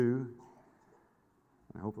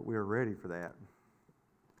I hope that we are ready for that.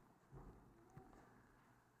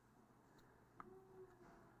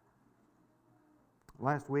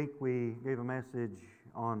 Last week we gave a message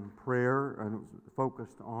on prayer, and it was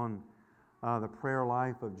focused on the prayer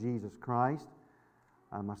life of Jesus Christ.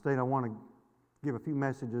 I stated I want to give a few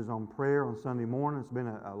messages on prayer on Sunday morning. It's been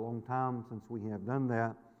a long time since we have done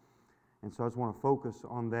that, and so I just want to focus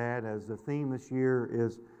on that as the theme this year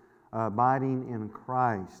is abiding in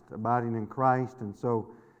Christ, and so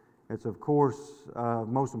it's of course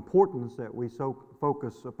most importance that we so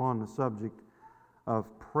focus upon the subject of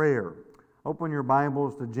prayer. Open your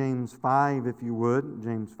Bibles to James 5, if you would.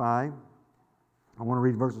 James 5. I want to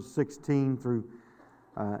read verses 16 through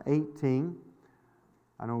 18.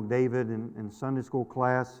 I know David in Sunday school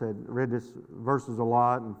class had read these verses a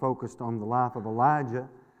lot and focused on the life of Elijah.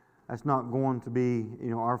 That's not going to be,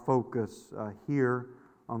 our focus here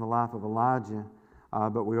on the life of Elijah,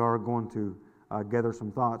 but we are going to gather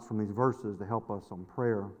some thoughts from these verses to help us on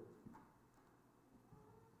prayer.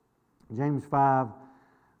 James 5.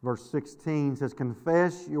 Verse 16 says,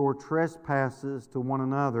 "Confess your trespasses to one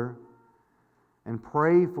another and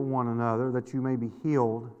pray for one another that you may be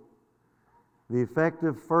healed. The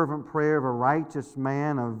effective, fervent prayer of a righteous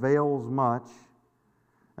man avails much.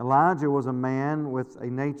 Elijah was a man with a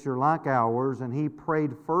nature like ours, and he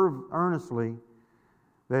prayed earnestly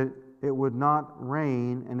that it would not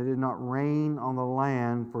rain, and it did not rain on the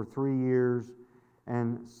land for 3 years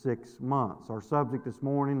and 6 months." Our subject this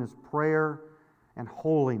morning is prayer and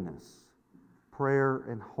holiness. Prayer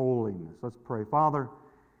and holiness. Let's pray. Father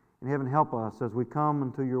in heaven, help us as we come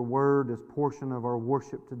into your word, this portion of our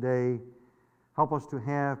worship today. Help us to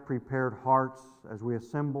have prepared hearts as we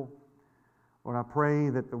assemble. Lord, I pray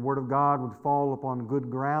that the word of God would fall upon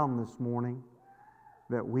good ground this morning,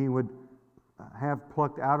 that we would have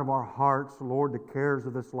plucked out of our hearts, Lord, the cares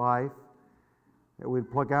of this life, that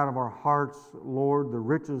we'd pluck out of our hearts, Lord, the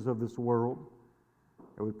riches of this world,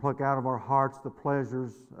 that we pluck out of our hearts the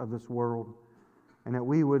pleasures of this world, and that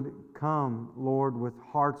we would come, Lord, with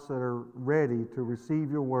hearts that are ready to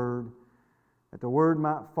receive your word, that the word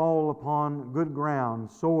might fall upon good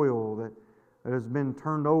ground, soil that has been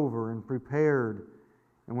turned over and prepared,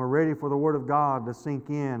 and we're ready for the word of God to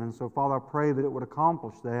sink in. And so, Father, I pray that it would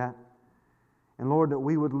accomplish that. And Lord, that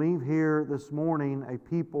we would leave here this morning a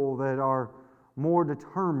people that are more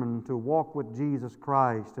determined to walk with Jesus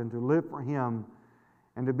Christ and to live for Him,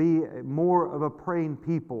 and to be more of a praying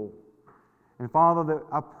people. And Father, that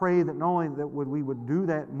I pray that not only that we would do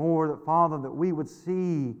that more, that Father, that we would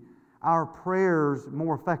see our prayers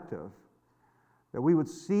more effective, that we would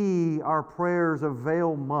see our prayers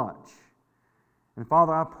avail much. And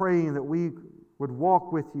Father, I pray that we would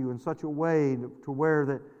walk with you in such a way to where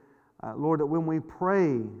that, Lord, that when we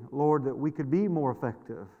pray, Lord, that we could be more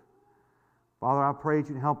effective. Father, I pray that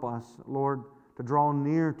you'd help us, Lord, to draw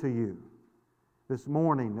near to you this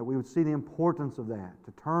morning, that we would see the importance of that,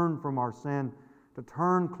 to turn from our sin, to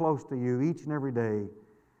turn close to you each and every day.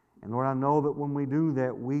 And Lord, I know that when we do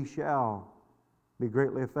that, we shall be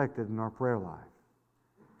greatly affected in our prayer life.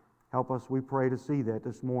 Help us, we pray, to see that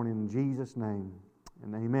this morning in Jesus' name,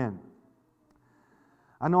 and amen.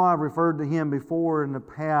 I know I've referred to him before in the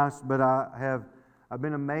past, but I've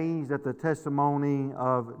been amazed at the testimony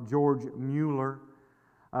of George Mueller.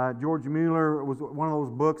 George Mueller was one of those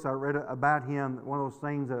books I read about him, one of those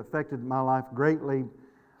things that affected my life greatly,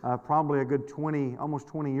 probably a good almost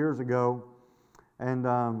 20 years ago, and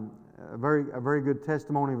a very good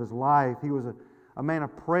testimony of his life. He was a man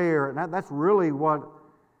of prayer, and that's really what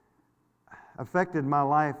affected my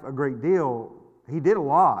life a great deal. He did a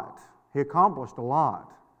lot. He accomplished a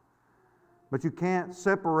lot. But you can't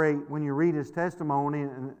separate, when you read his testimony,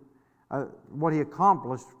 and what he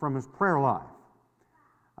accomplished from his prayer life.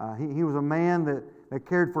 He was a man that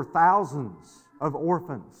cared for thousands of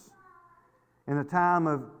orphans. In the time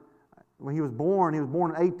of when he was born in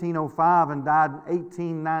 1805 and died in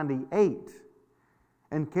 1898,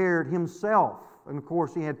 and cared himself. And of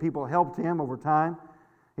course, he had people helped him over time.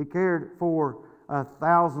 He cared for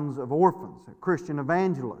thousands of orphans, a Christian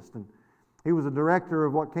evangelist. And he was a director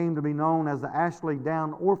of what came to be known as the Ashley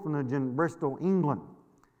Down Orphanage in Bristol, England.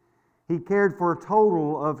 He cared for a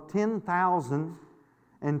total of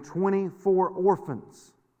 10,024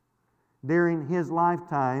 orphans during his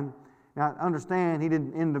lifetime. Now, understand, he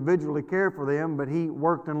didn't individually care for them, but he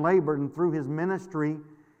worked and labored, and through his ministry,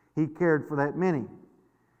 he cared for that many.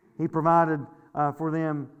 He provided for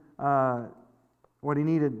them what he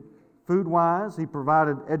needed food-wise. He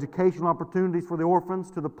provided educational opportunities for the orphans,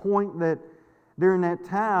 to the point that during that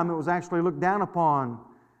time, it was actually looked down upon.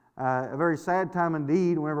 A very sad time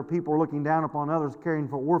indeed, whenever people were looking down upon others caring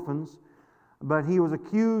for orphans. but he was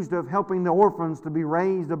accused of helping the orphans to be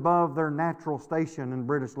raised above their natural station in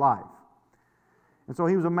British life. And so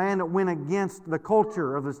he was a man that went against the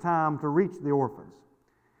culture of his time to reach the orphans.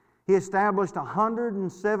 He established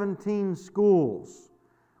 117 schools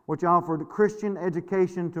which offered Christian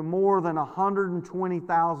education to more than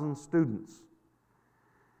 120,000 students.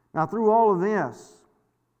 Now, through all of this,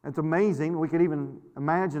 it's amazing, we could even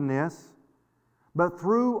imagine this, but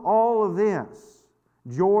through all of this,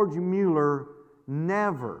 George Mueller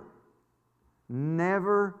never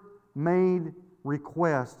made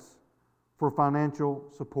requests for financial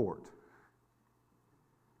support.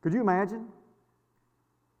 Could you imagine?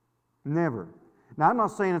 Never. Now, I'm not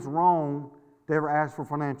saying it's wrong to ever ask for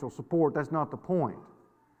financial support. That's not the point.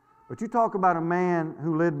 But you talk about a man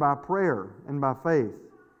who lived by prayer and by faith.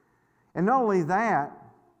 And not only that,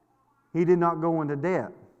 he did not go into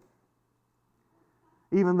debt,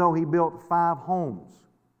 even though he built 5 homes.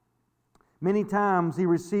 Many times he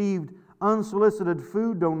received unsolicited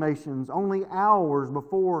food donations only hours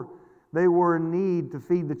before they were in need to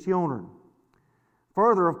feed the children.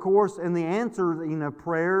 Further, of course, in the answering of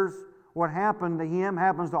prayers, what happened to him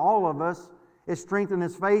happens to all of us. It strengthened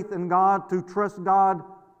his faith in God to trust God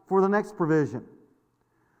for the next provision.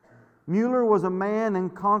 Mueller was a man in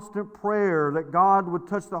constant prayer that God would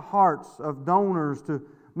touch the hearts of donors to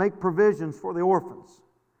make provisions for the orphans.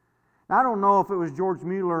 Now, I don't know if it was George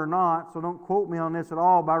Mueller or not, so don't quote me on this at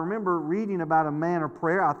all, but I remember reading about a man of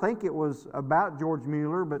prayer. I think it was about George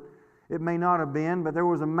Mueller, but it may not have been. But there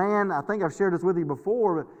was a man, I think I've shared this with you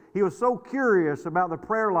before, but he was so curious about the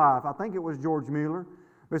prayer life. I think it was George Mueller.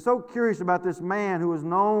 He was so curious about this man who was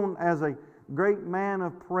known as a great man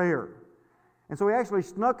of prayer. And so he actually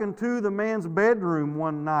snuck into the man's bedroom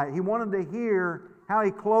one night. He wanted to hear how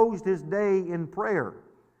he closed his day in prayer.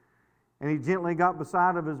 And he gently got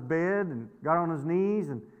beside of his bed and got on his knees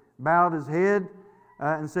and bowed his head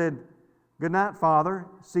and said, "Good night, Father.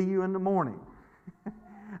 See you in the morning."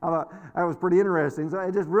 I thought that was pretty interesting. So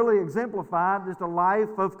it just really exemplified just a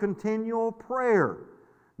life of continual prayer.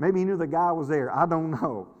 Maybe he knew the guy was there. I don't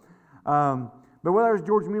know. But whether it's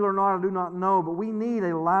George Mueller or not, I do not know. But we need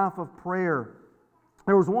a life of prayer.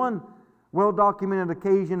 There was one well-documented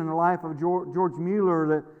occasion in the life of George Mueller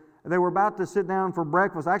that they were about to sit down for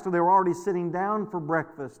breakfast. Actually, they were already sitting down for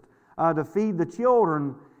breakfast to feed the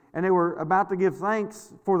children, and they were about to give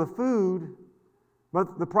thanks for the food.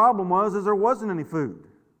 But the problem was there wasn't any food.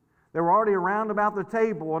 They were already around about the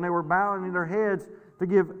table, and they were bowing their heads to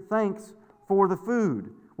give thanks for the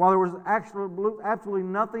food, while there was absolutely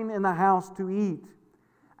nothing in the house to eat.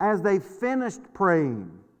 As they finished praying,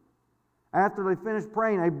 after they finished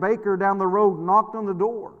praying, a baker down the road knocked on the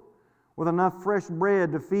door with enough fresh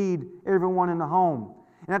bread to feed everyone in the home.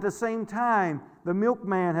 And at the same time, the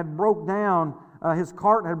milkman had broke down, his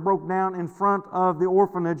cart had broke down in front of the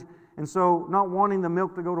orphanage, and so not wanting the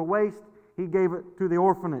milk to go to waste, he gave it to the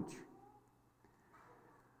orphanage.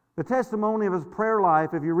 The testimony of his prayer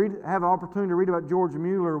life, if you have an opportunity to read about George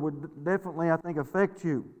Mueller, would definitely, I think, affect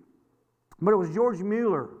you. But it was George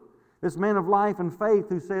Mueller, this man of life and faith,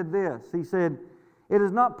 who said this. He said, "It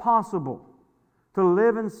is not possible to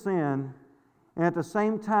live in sin and at the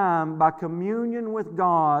same time, by communion with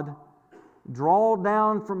God, draw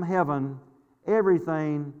down from heaven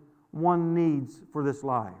everything one needs for this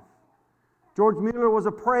life." George Mueller was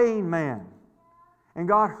a praying man, and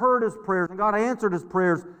God heard his prayers, and God answered his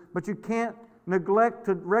prayers, but you can't neglect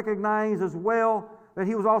to recognize as well that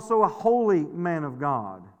he was also a holy man of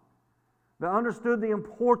God that understood the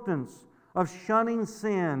importance of shunning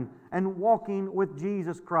sin and walking with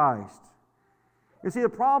Jesus Christ. You see, the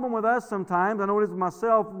problem with us sometimes, I know it is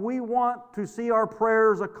myself, we want to see our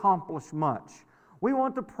prayers accomplish much. We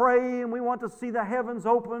want to pray and we want to see the heavens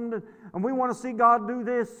opened and we want to see God do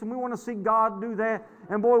this and we want to see God do that.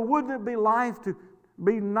 And boy, wouldn't it be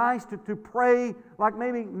nice to pray like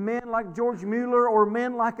maybe men like George Mueller or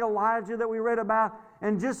men like Elijah that we read about,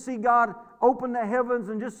 and just see God open the heavens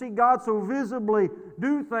and just see God so visibly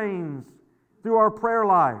do things through our prayer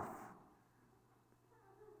life.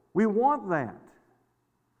 We want that.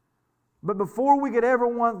 But before we could ever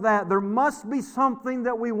want that, there must be something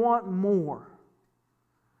that we want more.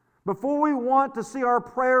 Before we want to see our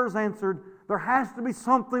prayers answered, there has to be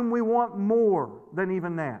something we want more than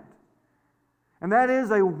even that. And that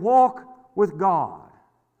is a walk with God.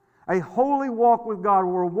 A holy walk with God.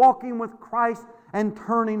 Where we're walking with Christ and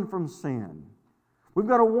turning from sin. We've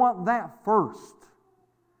got to want that first.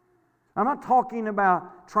 I'm not talking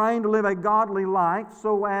about trying to live a godly life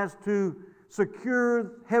so as to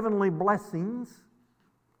secure heavenly blessings.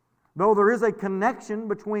 Though there is a connection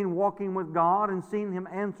between walking with God and seeing Him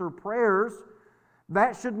answer prayers,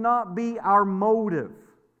 That should not be our motive.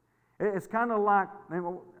 It's kind of like,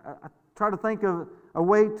 I try to think of a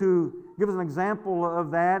way to give us an example of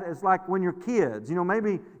that. It's like when your kids,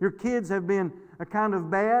 maybe your kids have been a kind of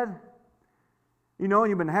bad, and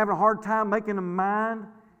you've been having a hard time making them mind,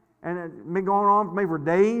 and it's been going on maybe for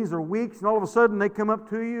days or weeks, and all of a sudden they come up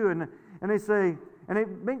to you and they say,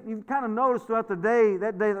 you've kind of noticed throughout the day,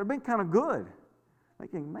 that day, they've been kind of good.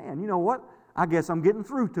 Thinking, man, you know what? I guess I'm getting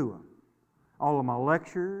through to them. All of my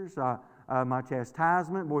lectures, my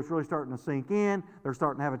chastisement, boy, it's really starting to sink in. They're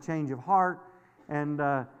starting to have a change of heart. And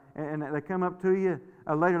they come up to you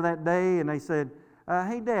later that day and they said,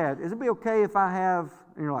 hey, Dad, is it be okay if I have...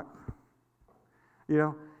 And you're like,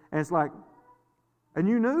 and it's like, and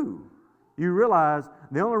you knew. You realize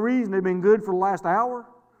the only reason they've been good for the last hour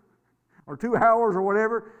or 2 hours or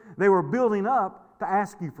whatever, they were building up to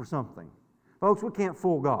ask you for something. Folks, we can't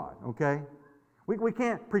fool God, okay? We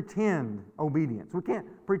can't pretend obedience. We can't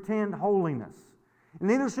pretend holiness. And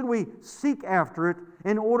neither should we seek after it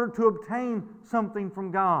in order to obtain something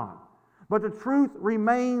from God. But the truth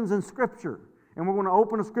remains in Scripture. And we're going to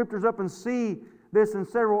open the Scriptures up and see this in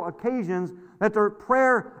several occasions, that the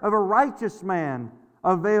prayer of a righteous man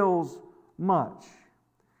avails much.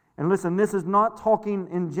 And listen, this is not talking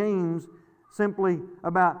in James simply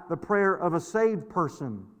about the prayer of a saved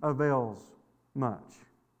person avails much.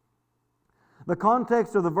 The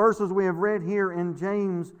context of the verses we have read here in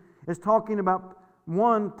James is talking about,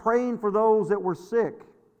 one, praying for those that were sick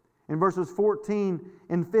in verses 14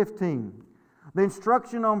 and 15. The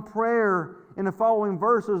instruction on prayer in the following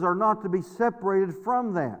verses are not to be separated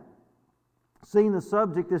from that. Seeing the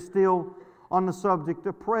subject is still on the subject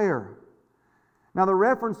of prayer. Now the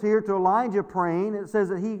reference here to Elijah praying, it says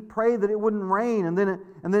that he prayed that it wouldn't rain, and then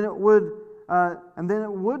it would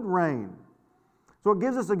rain. So it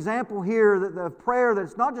gives us an example here that the prayer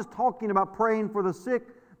that's not just talking about praying for the sick,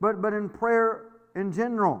 but in prayer in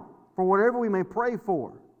general, for whatever we may pray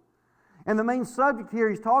for. And the main subject here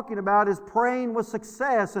he's talking about is praying with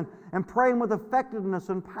success and praying with effectiveness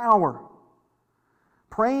and power.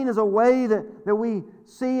 Praying is a way that we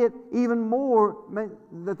see it even more,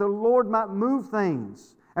 that the Lord might move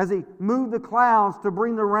things as He moved the clouds to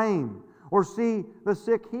bring the rain, or see the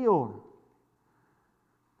sick healed.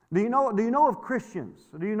 Do you know of Christians?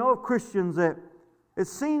 Do you know of Christians that it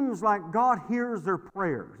seems like God hears their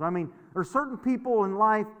prayers? I mean, there are certain people in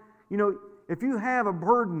life, if you have a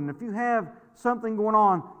burden, if you have something going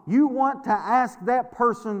on, you want to ask that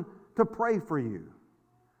person to pray for you.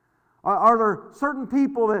 Are there certain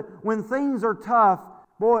people that when things are tough,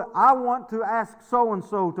 boy, I want to ask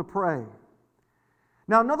so-and-so to pray?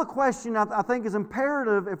 Now, another question I think is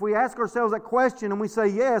imperative if we ask ourselves that question and we say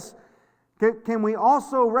yes, can we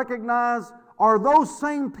also recognize, are those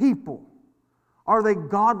same people, are they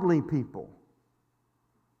godly people?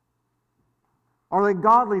 Are they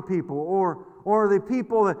godly people? Or are they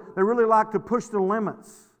people that really like to push the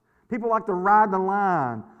limits? People like to ride the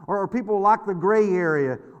line. Or people like the gray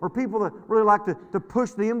area. Or people that really like to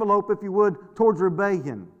push the envelope, if you would, towards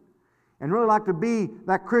rebellion. And really like to be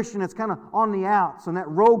that Christian that's kind of on the outs, and that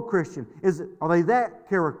rogue Christian. Are they that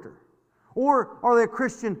character? Or are they a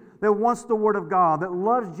Christian that wants the Word of God, that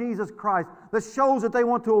loves Jesus Christ, that shows that they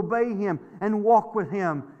want to obey Him and walk with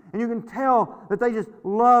Him? And you can tell that they just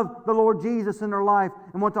love the Lord Jesus in their life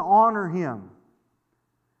and want to honor Him.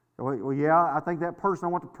 Well, yeah, I think that person I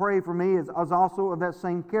want to pray for me is also of that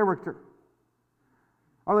same character.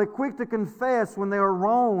 Are they quick to confess when they are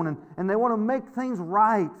wrong and they want to make things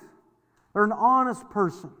right? They're an honest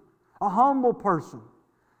person, a humble person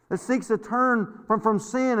that seeks to turn from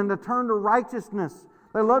sin and to turn to righteousness.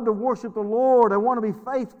 They love to worship the Lord. They want to be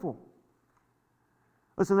faithful.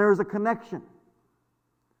 Listen, there is a connection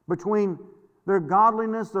between their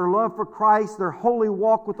godliness, their love for Christ, their holy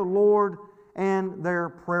walk with the Lord, and their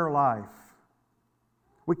prayer life.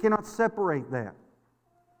 We cannot separate that.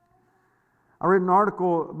 I read an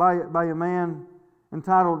article by a man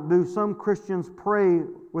entitled, "Do Some Christians Pray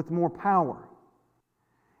with More Power?"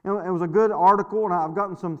 It was a good article, and I've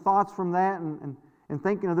gotten some thoughts from that and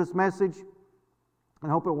thinking of this message. I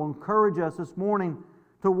hope it will encourage us this morning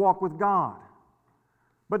to walk with God.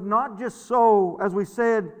 But not just so, as we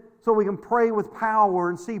said, so we can pray with power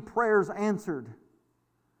and see prayers answered.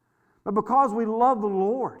 But because we love the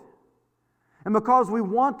Lord, and because we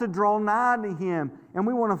want to draw nigh to Him, and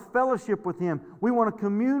we want to fellowship with Him, we want to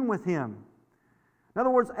commune with Him. In other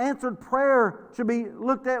words, answered prayer should be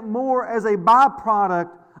looked at more as a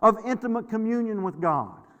byproduct of intimate communion with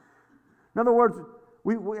God. In other words,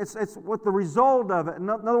 it's what the result of it. In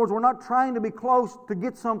other words, we're not trying to be close to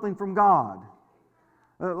get something from God.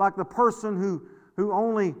 Like the person who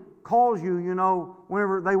only calls you,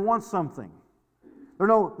 whenever they want something. They're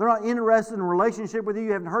not interested in a relationship with you.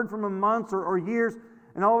 You haven't heard from them months or years.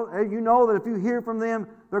 And you know that if you hear from them,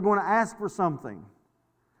 they're going to ask for something.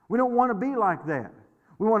 We don't want to be like that.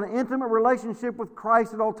 We want an intimate relationship with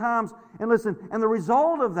Christ at all times. And listen, and the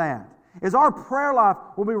result of that is our prayer life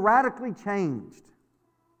will be radically changed.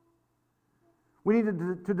 We need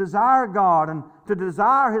to desire God and to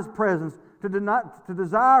desire His presence, to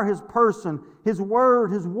desire His person, His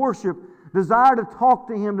Word, His worship, desire to talk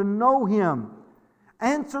to Him, to know Him.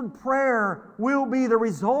 Answered prayer will be the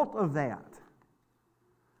result of that.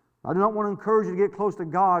 I do not want to encourage you to get close to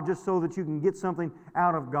God just so that you can get something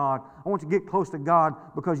out of God. I want you to get close to God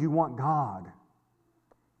because you want God.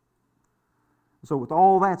 So with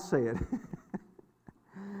all that said,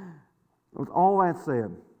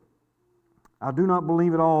 I do not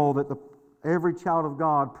believe at all that every child of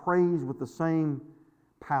God prays with the same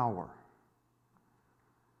power.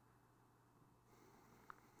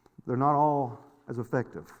 They're not all as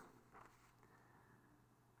effective.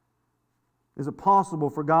 Is it possible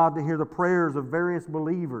for God to hear the prayers of various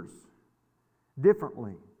believers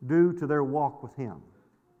differently due to their walk with Him?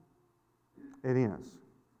 It is.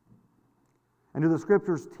 And do the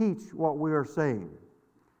Scriptures teach what we are saying?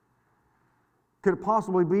 Could it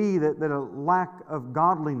possibly be that a lack of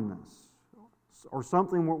godliness or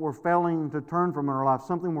something we're failing to turn from in our life,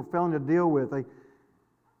 something we're failing to deal with,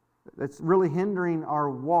 that's really hindering our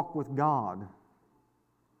walk with God?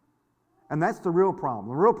 And that's the real problem.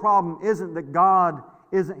 The real problem isn't that God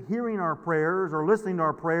isn't hearing our prayers or listening to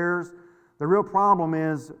our prayers. The real problem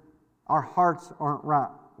is our hearts aren't right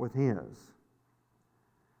with His.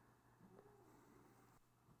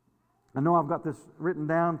 I know I've got this written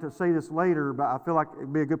down to say this later, but I feel like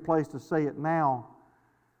it'd be a good place to say it now.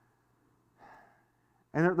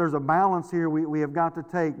 And there's a balance here we have got to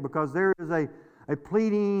take, because there is a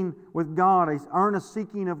pleading with God, an earnest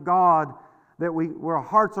seeking of God, that where our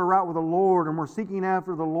hearts are right with the Lord and we're seeking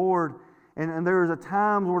after the Lord. And there's a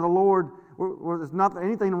times where the Lord, where there's not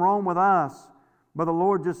anything wrong with us, but the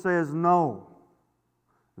Lord just says no.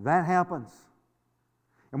 That happens.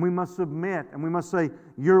 And we must submit and we must say,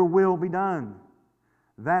 your will be done.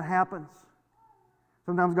 That happens.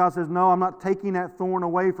 Sometimes God says, no, I'm not taking that thorn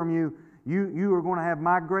away from you. You are going to have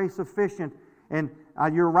my grace sufficient. And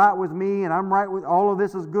you're right with me and I'm right with, all of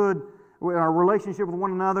this is good in our relationship with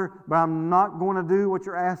one another, but I'm not going to do what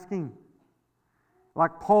you're asking.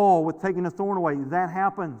 Like Paul with taking the thorn away, that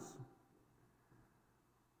happens.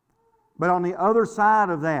 But on the other side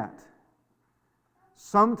of that,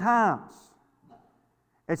 sometimes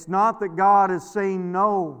it's not that God is saying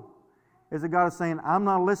no, it's that God is saying, I'm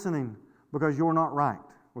not listening because you're not right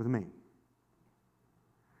with me.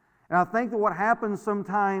 And I think that what happens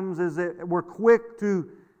sometimes is that we're quick to,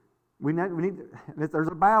 there's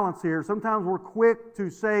a balance here. Sometimes we're quick to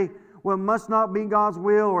say, well, it must not be God's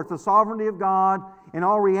will, or it's the sovereignty of God. In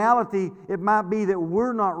all reality, it might be that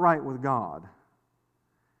we're not right with God,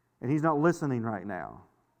 and He's not listening right now.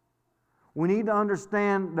 We need to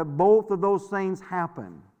understand that both of those things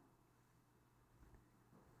happen.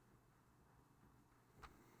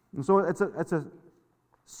 And so it's a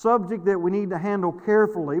subject that we need to handle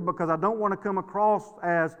carefully, because I don't want to come across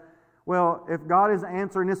as, well, if God is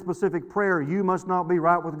answering this specific prayer, you must not be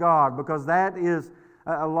right with God, because that is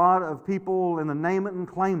a lot of people in the name it and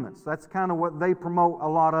claim it. That's kind of what they promote a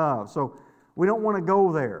lot of. So we don't want to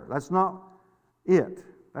go there. That's not it.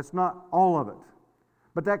 That's not all of it.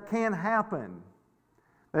 But that can happen.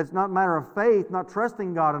 It's not a matter of faith, not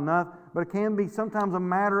trusting God enough, but it can be sometimes a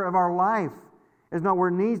matter of our life. It's not where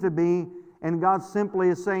it needs to be, and God simply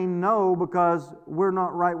is saying no because we're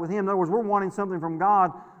not right with Him. In other words, we're wanting something from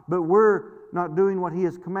God, but we're not doing what He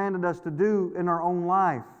has commanded us to do in our own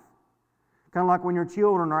life. Kind of like when your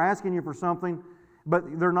children are asking you for something,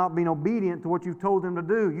 but they're not being obedient to what you've told them to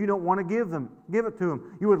do. You don't want to give it to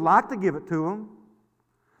them. You would like to give it to them.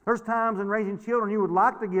 There's times in raising children you would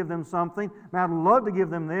like to give them something. Man, I'd love to give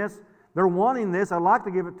them this. They're wanting this. I'd like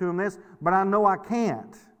to give it to them this, but I know I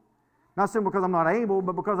can't. Not simply because I'm not able,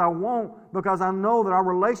 but because I won't, because I know that our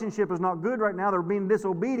relationship is not good right now. They're being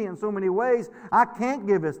disobedient in so many ways. I can't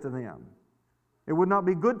give this to them. It would not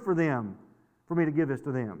be good for them for me to give this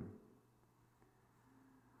to them.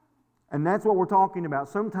 And that's what we're talking about.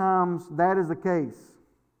 Sometimes that is the case.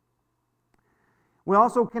 We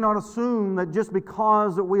also cannot assume that just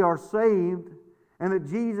because that we are saved and that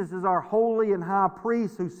Jesus is our holy and high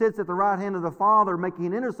priest who sits at the right hand of the Father making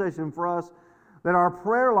an intercession for us, that our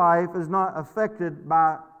prayer life is not affected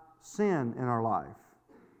by sin in our life.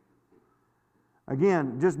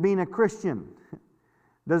 Again, just being a Christian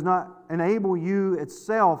does not enable you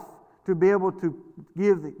itself to be able to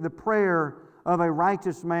give the prayer of a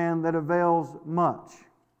righteous man that avails much.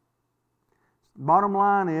 Bottom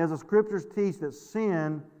line is, the Scriptures teach that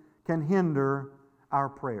sin can hinder our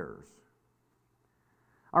prayers.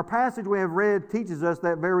 Our passage we have read teaches us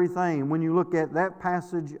that very thing when you look at that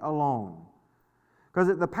passage alone.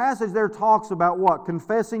 Because the passage there talks about what?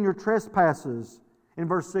 Confessing your trespasses in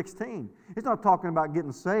verse 16. It's not talking about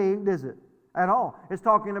getting saved, is it? At all. It's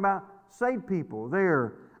talking about saved people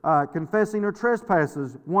there, confessing their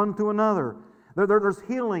trespasses one to another. There's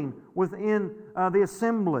healing within the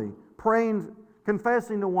assembly, praying,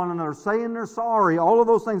 confessing to one another, saying they're sorry, all of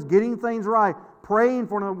those things, getting things right, praying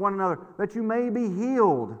for one another, that you may be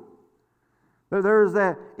healed. There's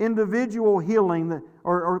that individual healing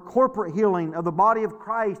or corporate healing of the body of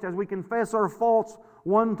Christ as we confess our faults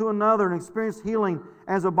one to another and experience healing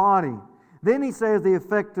as a body. Then he says the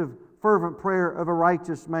effective, fervent prayer of a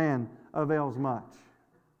righteous man avails much.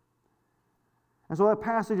 And so that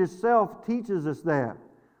passage itself teaches us that.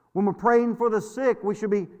 When we're praying for the sick, we should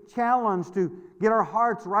be challenged to get our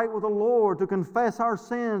hearts right with the Lord, to confess our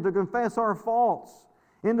sins, to confess our faults,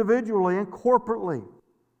 individually and corporately.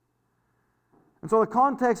 And so the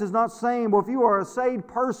context is not saying, well, if you are a saved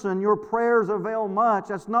person, your prayers avail much.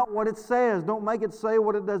 That's not what it says. Don't make it say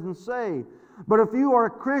what it doesn't say. But if you are a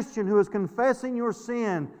Christian who is confessing your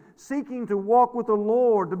sin, seeking to walk with the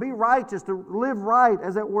Lord, to be righteous, to live right,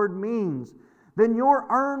 as that word means, then your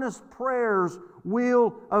earnest prayers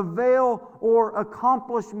will avail or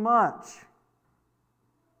accomplish much.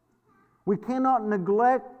 We cannot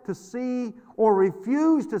neglect to see or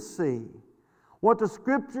refuse to see what the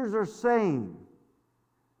Scriptures are saying.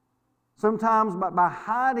 Sometimes by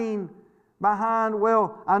hiding behind,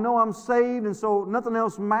 well, I know I'm saved and so nothing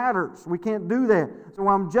else matters. We can't do that. So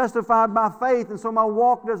I'm justified by faith and so my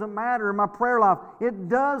walk doesn't matter, my prayer life. It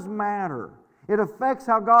does matter. It affects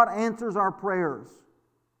how God answers our prayers.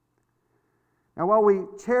 Now, while we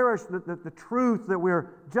cherish the truth that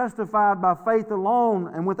we're justified by faith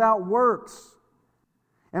alone and without works,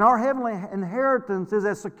 and our heavenly inheritance is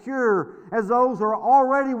as secure as those who are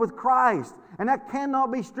already with Christ, and that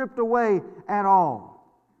cannot be stripped away at all.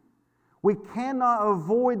 We cannot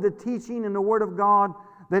avoid the teaching in the Word of God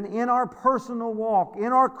that in our personal walk,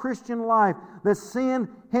 in our Christian life, that sin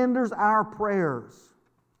hinders our prayers.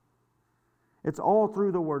 It's all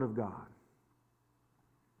through the Word of God.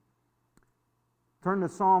 Turn to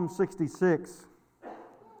Psalm 66.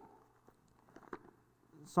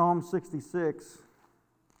 Psalm 66.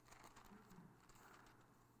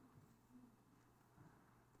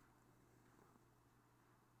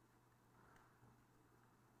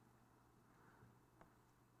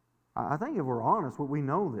 I think if we're honest, we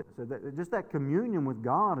know this. Just that communion with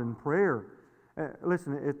God and prayer.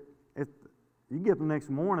 Listen, you get up the next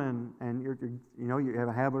morning and you have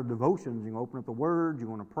a habit of devotions. You open up the Word, you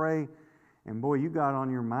want to pray, and boy, you got on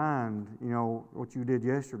your mind, what you did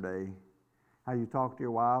yesterday, how you talked to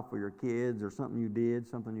your wife or your kids, or something you did,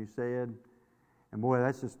 something you said, and boy,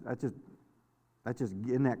 that's just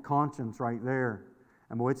getting that conscience right there,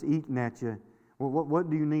 and boy, it's eating at you. Well, what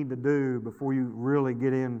do you need to do before you really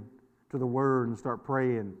get in to the Word and start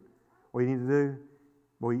praying? What you need to do?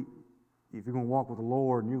 Boy, if you're going to walk with the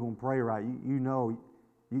Lord and you're going to pray right, you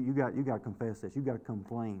got to confess this. You got to come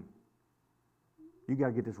clean. You got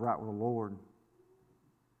to get this right with the Lord.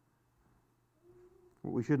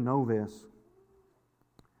 We should know this.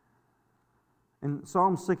 In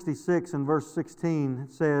Psalm 66 and verse 16,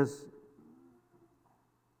 it says,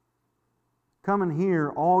 "Come and hear,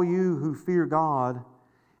 all you who fear God,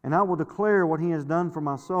 and I will declare what He has done for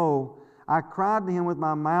my soul. I cried to Him with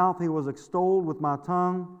my mouth, He was extolled with my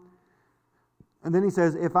tongue." And then he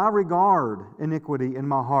says, "If I regard iniquity in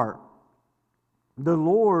my heart, the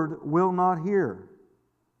Lord will not hear."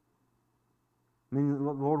 Meaning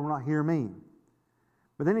the Lord will not hear me.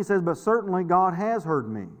 But then he says, "But certainly God has heard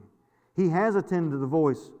me. He has attended to the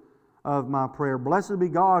voice of my prayer. Blessed be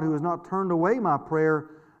God who has not turned away my prayer,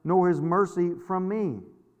 nor His mercy from me."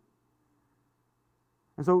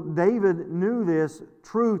 And so David knew this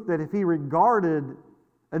truth, that if he regarded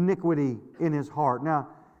iniquity in his heart. Now,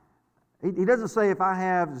 he doesn't say if I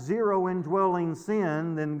have zero indwelling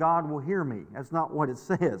sin, then God will hear me. That's not what it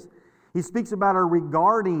says. He speaks about a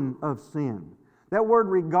regarding of sin. That word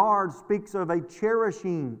regard speaks of a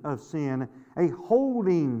cherishing of sin, a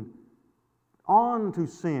holding on to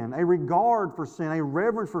sin, a regard for sin, a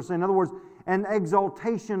reverence for sin. In other words, an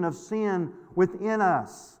exaltation of sin within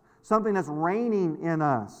us. Something that's reigning in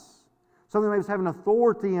us. Something that's having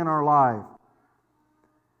authority in our life.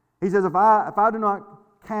 He says, if I do not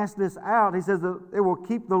cast this out, he says that it will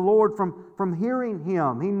keep the Lord from hearing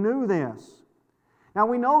him. He knew this. Now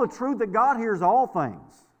we know the truth that God hears all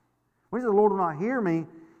things. When he says the Lord will not hear me,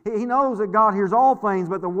 he knows that God hears all things,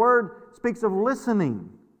 but the Word speaks of listening.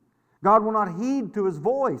 God will not heed to his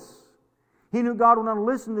voice. He knew God would not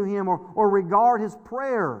listen to him or regard his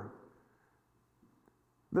prayer.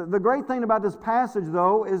 The great thing about this passage,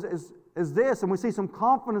 though, is this, and we see some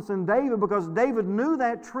confidence in David because David knew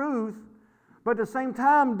that truth, but at the same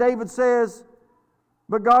time, David says,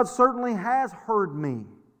 but God certainly has heard me.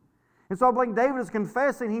 And so I believe David is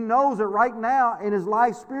confessing he knows that right now in his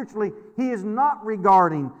life spiritually, he is not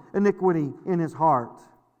regarding iniquity in his heart.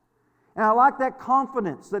 And I like that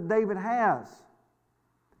confidence that David has.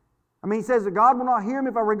 I mean, he says that God will not hear me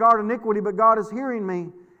if I regard iniquity, but God is hearing me.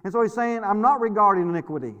 And so he's saying, I'm not regarding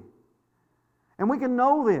iniquity. And we can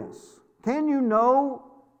know this. Can you know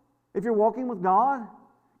if you're walking with God?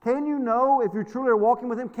 Can you know if you truly are walking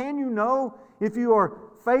with Him? Can you know if you are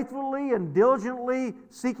faithfully and diligently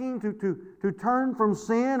seeking to turn from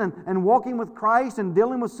sin and walking with Christ and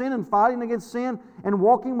dealing with sin and fighting against sin and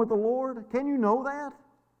walking with the Lord? Can you know that?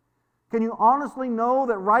 Can you honestly know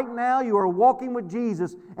that right now you are walking with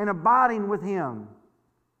Jesus and abiding with Him?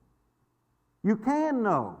 You can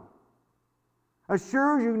know. As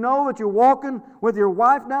sure as you know that you're walking with your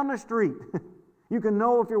wife down the street, you can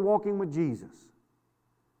know if you're walking with Jesus.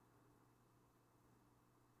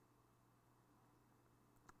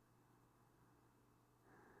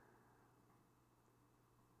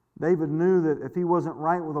 David knew that if he wasn't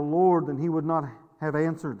right with the Lord, then he would not have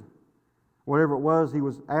answered whatever it was he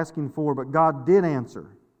was asking for, but God did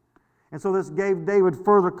answer. And so this gave David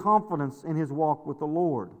further confidence in his walk with the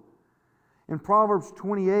Lord. In Proverbs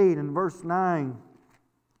 28 and verse 9,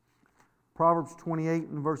 Proverbs 28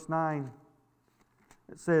 and verse 9,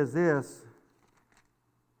 it says this,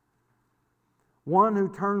 one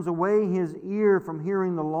who turns away his ear from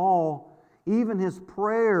hearing the law, even his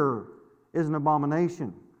prayer is an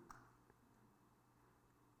abomination.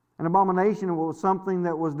 An abomination was something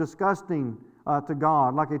that was disgusting to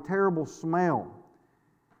God, like a terrible smell.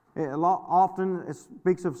 Often it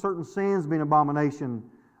speaks of certain sins being abomination.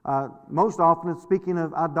 Most often it's speaking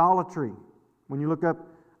of idolatry. When you look up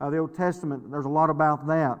the Old Testament, there's a lot about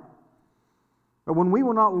that. But when we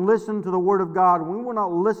will not listen to the Word of God, when we will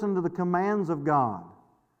not listen to the commands of God,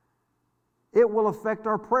 it will affect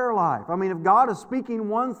our prayer life. I mean, if God is speaking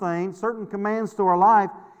one thing, certain commands to our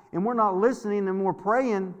life, and we're not listening and we're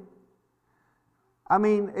praying, I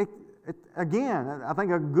mean, again, I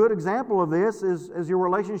think a good example of this is your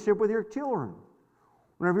relationship with your children.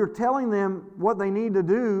 Whenever you're telling them what they need to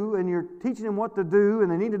do, and you're teaching them what to do, and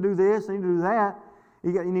they need to do this, they need to do that,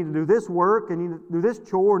 you need to do this work, and you need to do this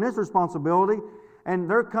chore and this responsibility, and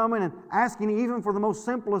they're coming and asking even for the most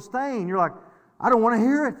simplest thing. You're like, I don't want to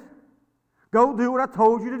hear it. Go do what I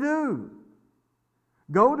told you to do.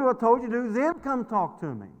 Go do what I told you to do, then come talk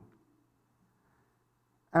to me.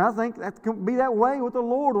 And I think that can be that way with the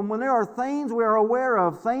Lord. When there are things we are aware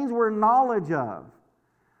of, things we're in knowledge of,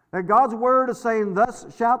 that God's Word is saying, thus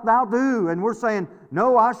shalt thou do, and we're saying,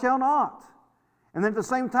 no, I shall not. And then at the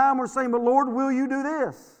same time we're saying, but Lord, will you do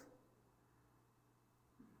this?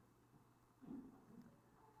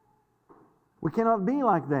 We cannot be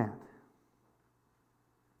like that.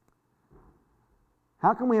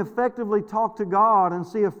 How can we effectively talk to God and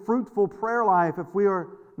see a fruitful prayer life if we are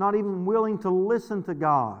not even willing to listen to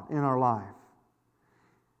God in our life?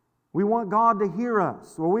 We want God to hear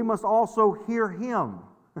us. Well, we must also hear Him.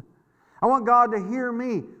 I want God to hear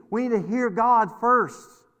me. We need to hear God first.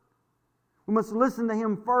 We must listen to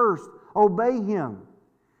Him first, obey Him.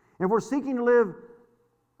 And if we're seeking to live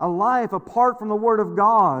a life apart from the Word of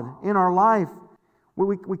God in our life,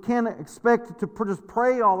 we can't expect to just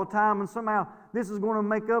pray all the time and somehow this is going to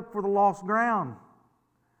make up for the lost ground.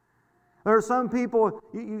 There are some people,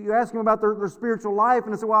 you ask them about their spiritual life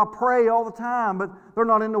and they say, well, I pray all the time, but they're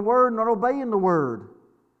not in the Word, not obeying the Word.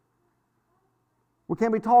 We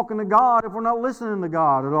can't be talking to God if we're not listening to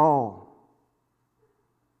God at all.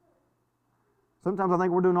 Sometimes I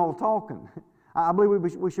think we're doing all the talking. I believe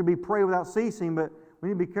we should be praying without ceasing, but we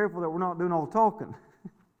need to be careful that we're not doing all the talking.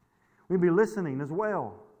 We need to be listening as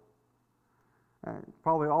well.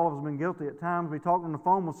 Probably all of us have been guilty at times. We talking on the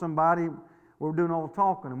phone with somebody, we're doing all the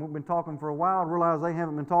talking, and we've been talking for a while, realize they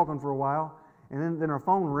haven't been talking for a while, and then our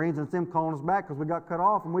phone rings and it's them calling us back because we got cut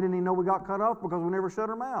off, and we didn't even know we got cut off because we never shut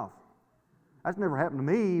our mouth. That's never happened to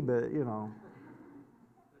me, but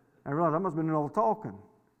I realize I must have been doing all the talking.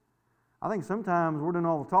 I think sometimes we're doing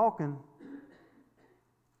all the talking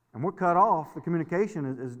and we're cut off. The communication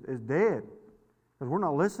is dead because we're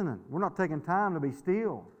not listening. We're not taking time to be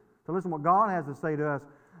still, to listen to what God has to say to us,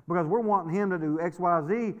 because we're wanting Him to do X, Y,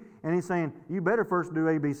 Z, and He's saying, you better first do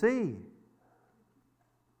A, B, C.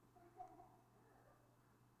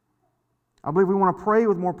 I believe we want to pray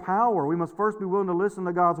with more power. We must first be willing to listen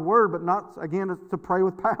to God's Word, but not, again, to pray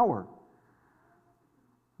with power.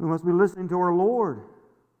 We must be listening to our Lord.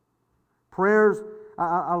 Prayers,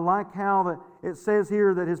 I like how it says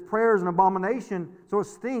here that His prayer is an abomination, so it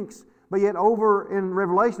stinks. But yet over in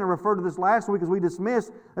Revelation, I referred to this last week as we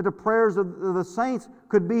dismissed, that the prayers of the saints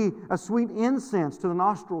could be a sweet incense to the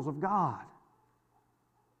nostrils of God.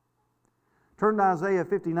 Turn to Isaiah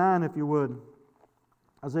 59 if you would.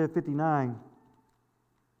 Isaiah 59.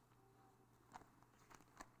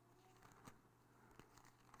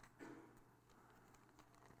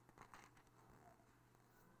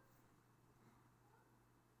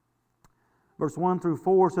 Verse 1 through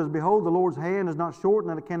 4 says, Behold, the Lord's hand is not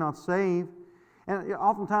shortened that it cannot save. And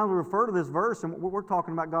oftentimes we refer to this verse and we're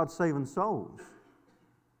talking about God saving souls.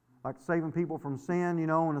 Like saving people from sin,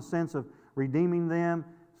 in a sense of redeeming them,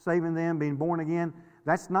 saving them, being born again.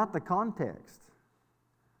 That's not the context.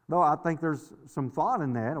 Though I think there's some thought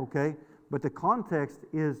in that, okay? But the context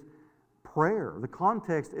is prayer. The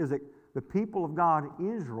context is that the people of God,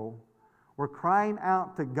 Israel, were crying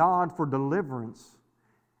out to God for deliverance.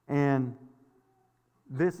 And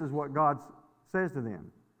this is what God says to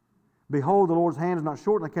them. Behold, the Lord's hand is not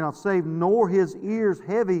short that it cannot save, nor His ears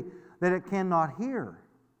heavy that it cannot hear.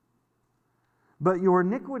 But your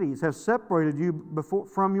iniquities have separated you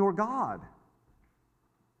from your God,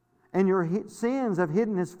 and your sins have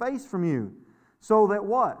hidden His face from you, so that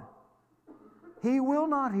what? He will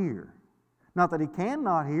not hear. Not that He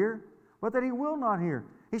cannot hear, but that He will not hear.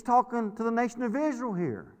 He's talking to the nation of Israel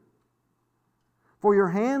here. For your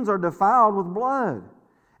hands are defiled with blood,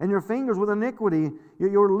 and your fingers with iniquity.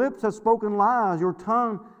 Your lips have spoken lies. Your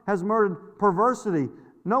tongue has murdered perversity.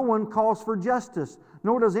 No one calls for justice,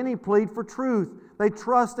 nor does any plead for truth. They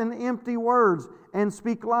trust in empty words and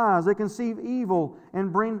speak lies. They conceive evil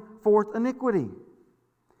and bring forth iniquity.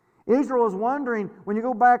 Israel is wondering, when you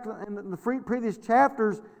go back in the previous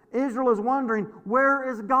chapters, Israel is wondering,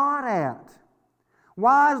 where is God at?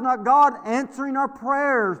 Why is not God answering our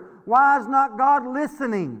prayers? Why is not God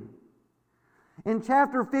listening? In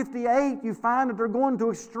chapter 58, you find that they're going to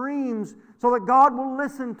extremes so that God will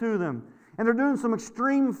listen to them. And they're doing some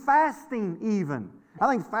extreme fasting even. I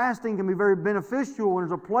think fasting can be very beneficial and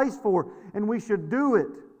there's a place for it, and we should do it.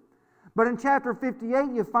 But in chapter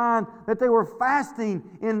 58, you find that they were fasting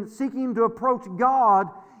in seeking to approach God,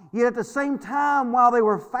 yet at the same time, while they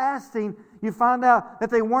were fasting, you find out that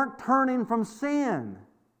they weren't turning from sin.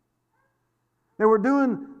 They were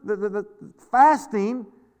doing the fasting,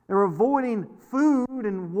 they were avoiding food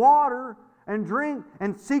and water and drink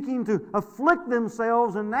and seeking to afflict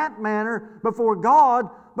themselves in that manner before God,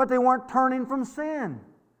 but they weren't turning from sin.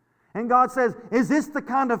 And God says, is this the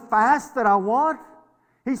kind of fast that I want?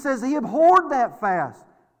 He says He abhorred that fast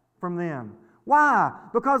from them. Why?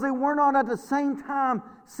 Because they were not at the same time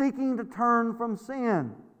seeking to turn from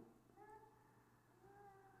sin.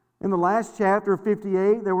 In the last chapter of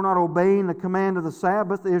 58, they were not obeying the command of the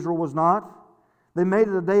Sabbath. Israel was not. They made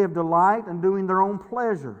it a day of delight and doing their own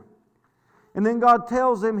pleasure. And then God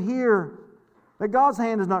tells them here that God's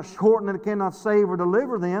hand is not shortened that it cannot save or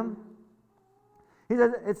deliver them. He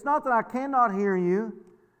says, it's not that I cannot hear you,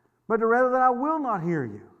 but rather that I will not hear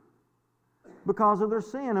you because of their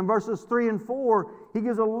sin. In verses 3 and 4, He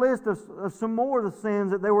gives a list of some more of the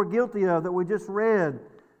sins that they were guilty of that we just read,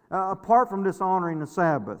 apart from dishonoring the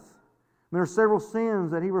Sabbath. And there are several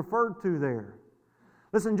sins that He referred to there.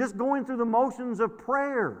 Listen, just going through the motions of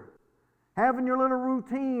prayer, having your little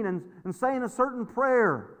routine and saying a certain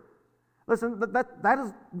prayer. Listen, that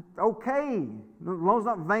is okay. As long as it's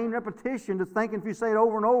not vain repetition, just thinking if you say it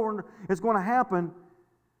over and over, it's going to happen.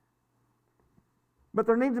 But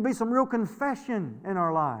there needs to be some real confession in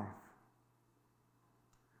our life.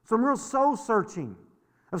 Some real soul searching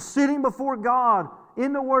of sitting before God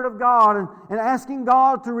in the Word of God and asking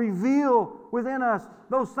God to reveal within us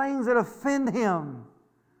those things that offend Him.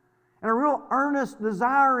 And a real earnest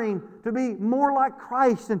desiring to be more like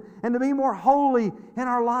Christ and to be more holy in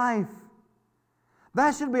our life.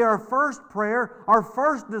 That should be our first prayer. Our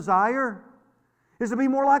first desire is to be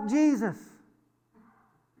more like Jesus.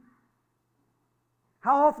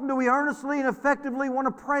 How often do we earnestly and effectively want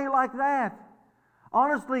to pray like that?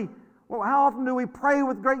 Honestly, how often do we pray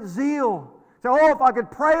with great zeal? Say, oh, if I could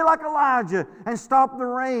pray like Elijah and stop the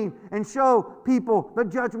rain and show people the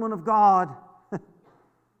judgment of God.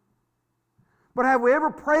 But have we ever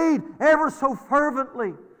prayed ever so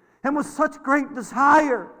fervently and with such great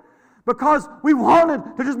desire because we wanted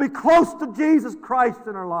to just be close to Jesus Christ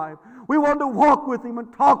in our life? We wanted to walk with Him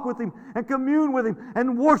and talk with Him and commune with Him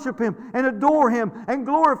and worship Him and adore Him and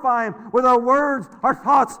glorify Him with our words, our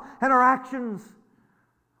thoughts, and our actions.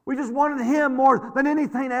 We just wanted Him more than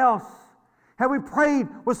anything else. Have we prayed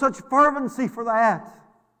with such fervency for that?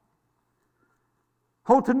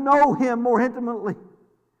 Oh, to know Him more intimately,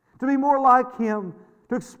 to be more like Him,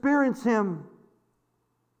 to experience Him.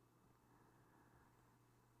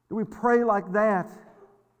 Do we pray like that?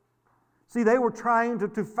 See, they were trying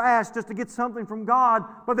to fast just to get something from God,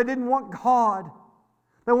 but they didn't want God.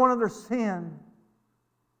 They wanted their sin.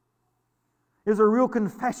 Is there a real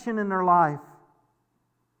confession in their life?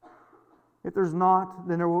 If there's not,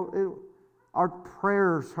 then our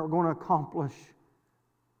prayers are going to accomplish.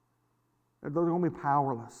 They're going to be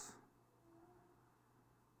powerless.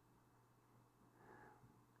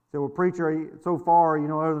 So, a preacher, so far,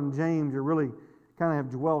 other than James, you really kind of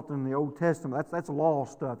have dwelt in the Old Testament. That's law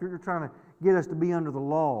stuff. You're trying to get us to be under the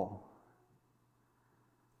law.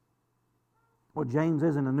 Well, James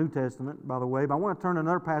is in the New Testament, by the way, but I want to turn to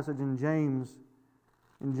another passage in James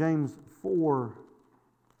 4.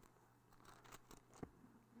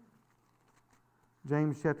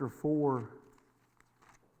 James chapter 4.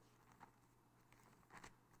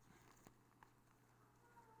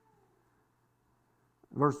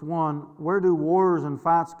 Verse 1, where do wars and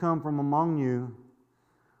fights come from among you?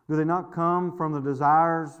 Do they not come from the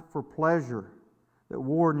desires for pleasure that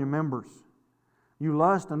war in your members? You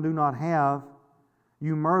lust and do not have.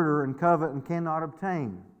 You murder and covet and cannot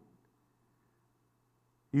obtain.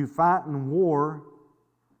 You fight and war,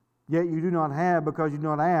 yet you do not have because you do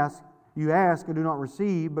not ask. You ask and do not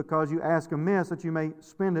receive because you ask amiss that you may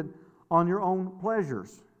spend it on your own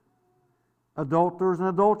pleasures. Adulterers and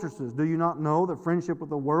adulteresses, do you not know that friendship with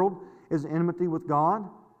the world is enmity with God?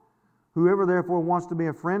 Whoever therefore wants to be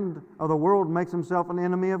a friend of the world makes himself an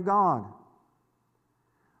enemy of God.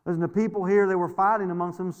 Listen, the people here, they were fighting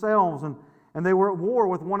amongst themselves and they were at war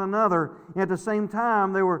with one another. And at the same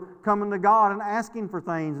time, they were coming to God and asking for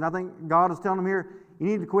things. And I think God is telling them here, you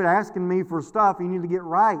need to quit asking me for stuff. You need to get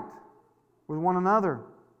right with one another.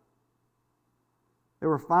 They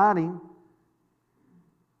were fighting.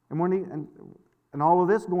 And all of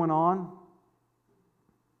this going on,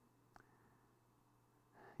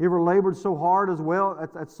 you ever labored so hard as well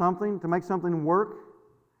at something to make something work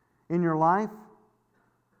in your life?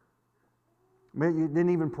 Maybe you didn't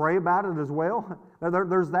even pray about it as well.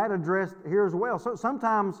 There's that addressed here as well. So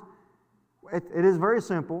sometimes it is very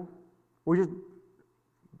simple. We just,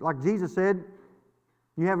 like Jesus said,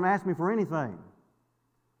 you haven't asked me for anything.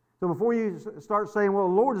 So before you start saying, well,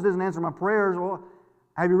 the Lord just doesn't answer my prayers, well,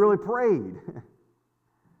 have you really prayed?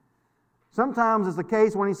 Sometimes it's the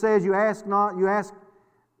case when He says you ask not, you ask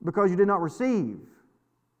because you did not receive.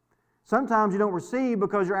 Sometimes you don't receive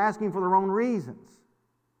because you're asking for the wrong reasons.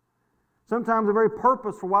 Sometimes the very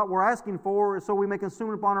purpose for what we're asking for is so we may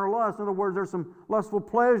consume it upon our lust. In other words, there's some lustful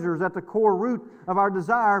pleasures at the core root of our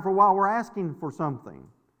desire for why we're asking for something.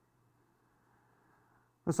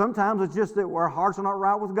 But sometimes it's just that our hearts are not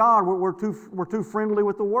right with God. We're too friendly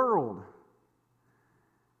with the world.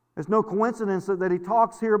 It's no coincidence that He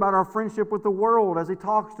talks here about our friendship with the world as He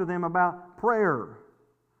talks to them about prayer.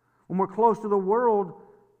 When we're close to the world,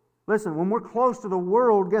 listen, when we're close to the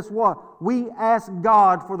world, guess what? We ask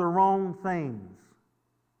God for the wrong things.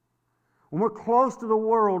 When we're close to the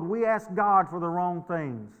world, we ask God for the wrong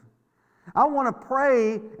things. I want to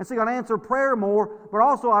pray and see God answer prayer more, but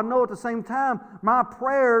also I know at the same time my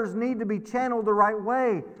prayers need to be channeled the right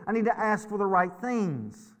way. I need to ask for the right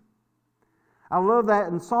things. I love that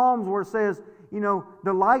in Psalms where it says,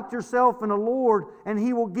 delight yourself in the Lord and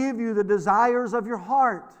He will give you the desires of your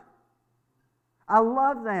heart. I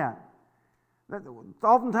love that.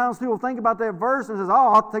 Oftentimes people think about that verse and says,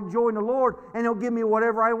 I'll take joy in the Lord and He'll give me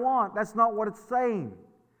whatever I want. That's not what it's saying.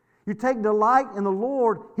 You take delight in the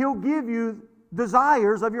Lord, He'll give you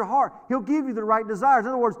desires of your heart. He'll give you the right desires. In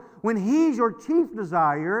other words, when He's your chief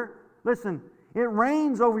desire, listen, it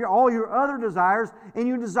reigns over all your other desires and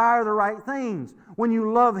you desire the right things. When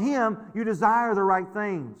you love Him, you desire the right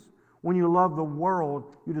things. When you love the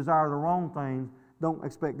world, you desire the wrong things. Don't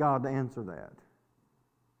expect God to answer that.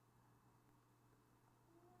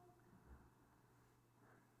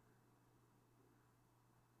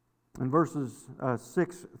 In verses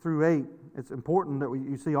 6 through 8, it's important that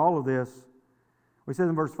you see all of this. We said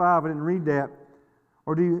in verse 5, I didn't read that.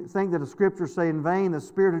 Or do you think that the Scriptures say in vain, the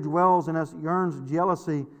Spirit who dwells in us yearns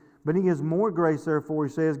jealousy, but He gives more grace, therefore,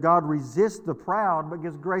 He says, God resists the proud, but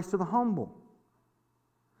gives grace to the humble.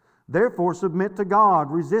 Therefore, submit to God,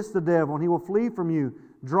 resist the devil, and he will flee from you.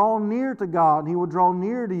 Draw near to God, and He will draw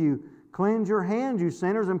near to you. Cleanse your hands, you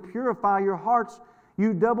sinners, and purify your hearts,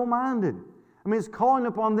 you double-minded. It's calling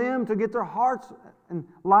upon them to get their hearts and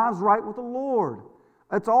lives right with the Lord.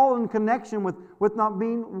 It's all in connection with not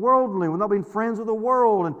being worldly, with not being friends with the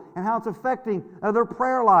world, and how it's affecting their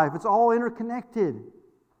prayer life. It's all interconnected.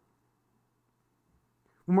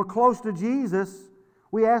 When we're close to Jesus,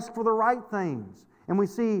 we ask for the right things, and we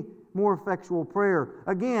see more effectual prayer.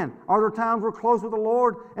 Again, are there times we're close with the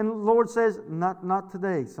Lord, and the Lord says, not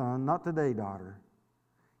today, son, not today, daughter.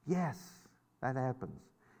 Yes, that happens.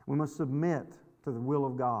 We must submit to the will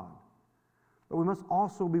of God. But we must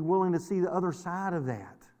also be willing to see the other side of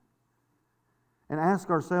that and ask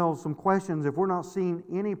ourselves some questions. If we're not seeing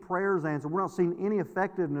any prayers answered, we're not seeing any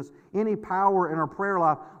effectiveness, any power in our prayer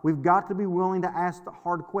life, we've got to be willing to ask the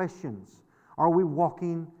hard questions. Are we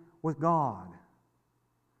walking with God?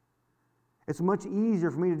 It's much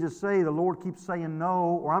easier for me to just say, the Lord keeps saying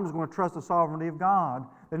no, or I'm just going to trust the sovereignty of God,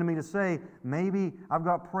 than for me to say, maybe I've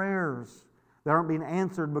got prayers that aren't being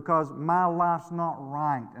answered because my life's not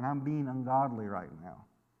right and I'm being ungodly right now.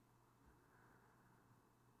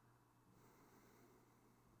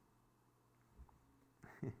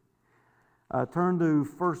 Turn to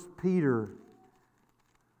 1 Peter.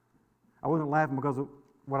 I wasn't laughing because of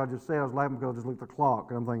what I just said. I was laughing because I just looked at the clock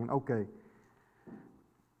and I'm thinking, okay,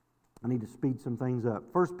 I need to speed some things up.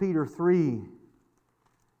 1 Peter 3,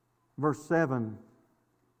 verse 7.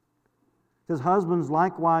 It says, husbands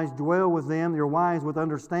likewise dwell with them, your wives with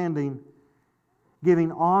understanding,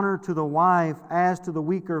 giving honor to the wife as to the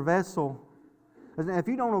weaker vessel. If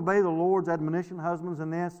you don't obey the Lord's admonition, husbands, in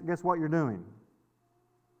this, guess what you're doing?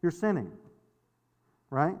 You're sinning.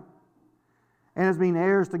 Right? And as being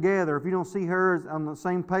heirs together. If you don't see her as on the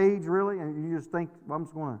same page, really, and you just think, well, I'm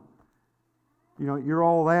just going to, you're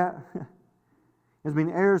all that. As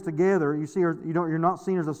being heirs together, you see her, you're not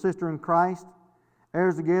seen as a sister in Christ.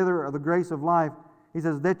 Heirs together of the grace of life. He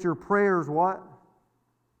says that your prayers, what?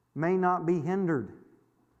 May not be hindered.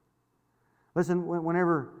 Listen, when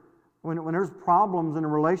there's problems in a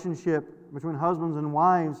relationship between husbands and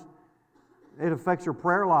wives, it affects your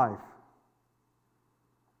prayer life.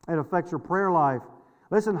 It affects your prayer life.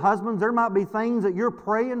 Listen, husbands, there might be things that you're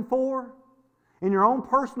praying for in your own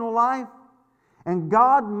personal life, and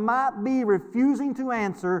God might be refusing to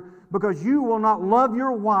answer because you will not love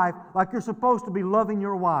your wife like you're supposed to be loving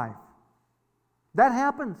your wife. That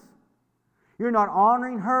happens. You're not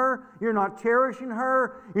honoring her. You're not cherishing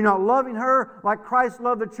her. You're not loving her like Christ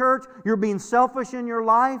loved the church. You're being selfish in your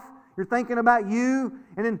life. You're thinking about you.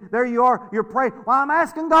 And then there you are. You're praying, well, I'm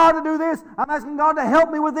asking God to do this. I'm asking God to help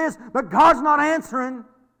me with this. But God's not answering.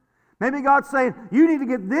 Maybe God's saying, you need to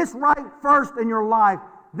get this right first in your life.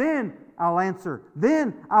 Then I'll answer.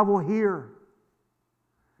 Then I will hear.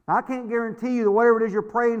 Now, I can't guarantee you that whatever it is you're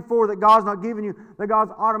praying for that God's not giving you, that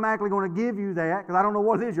God's automatically going to give you that, because I don't know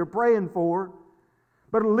what it is you're praying for.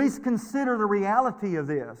 But at least consider the reality of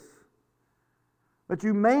this. That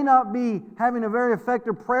you may not be having a very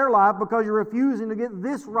effective prayer life because you're refusing to get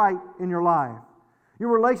this right in your life. Your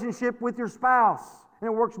relationship with your spouse. And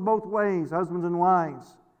it works both ways, husbands and wives.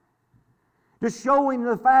 Just showing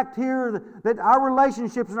the fact here that our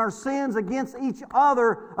relationships and our sins against each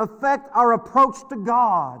other affect our approach to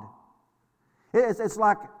God. It's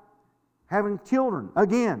like having children,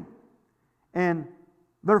 again. And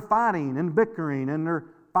they're fighting and bickering and they're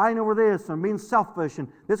fighting over this and being selfish. And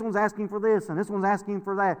this one's asking for this and this one's asking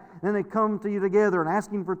for that. And then they come to you together and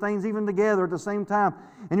asking for things even together at the same time.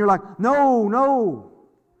 And you're like, no.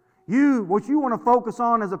 What you want to focus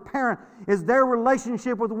on as a parent is their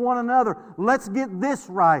relationship with one another. Let's get this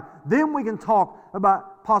right. Then we can talk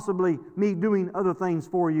about possibly me doing other things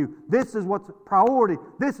for you. This is what's priority.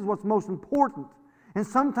 This is what's most important. And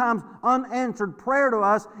sometimes unanswered prayer to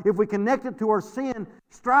us, if we connect it to our sin,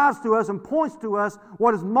 strives to us and points to us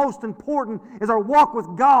what is most important is our walk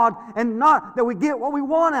with God, and not that we get what we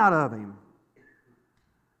want out of Him.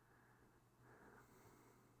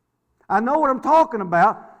 I know what I'm talking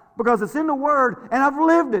about because it's in the Word and I've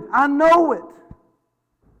lived it. I know it.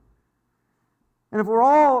 And if we're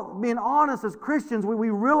all being honest as Christians, we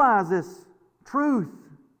realize this truth.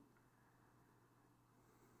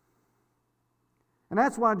 And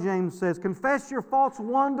that's why James says, confess your faults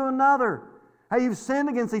one to another. How you've sinned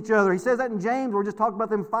against each other. He says that in James. We just talked about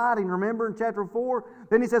them fighting, remember, in chapter 4?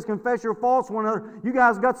 Then he says, confess your faults one another. You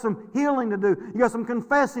guys got some healing to do. You got some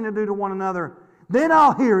confessing to do to one another. Then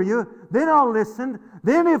I'll hear you. Then I'll listen.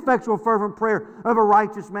 Then the effectual fervent prayer of a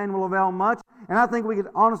righteous man will avail much. And I think we could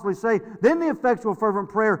honestly say, then the effectual fervent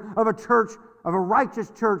prayer of a church, of a righteous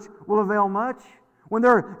church, will avail much. When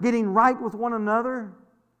they're getting right with one another,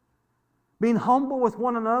 being humble with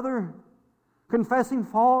one another, confessing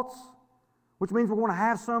faults, which means we're going to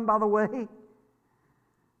have some, by the way.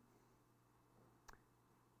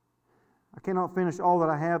 I cannot finish all that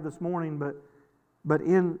I have this morning, but But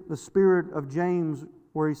in the spirit of James,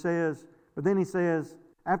 where he says, but then he says,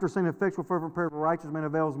 after saying effectual fervent prayer of a righteous man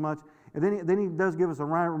avails much, and then he does give us a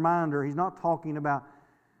reminder, he's not talking about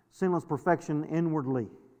sinless perfection inwardly.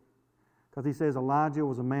 Because he says Elijah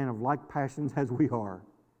was a man of like passions as we are.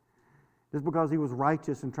 Just because he was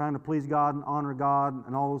righteous and trying to please God and honor God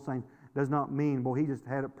and all those things does not mean, well, he just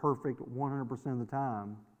had it perfect 100% of the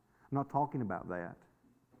time. I'm not talking about that.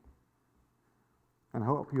 And I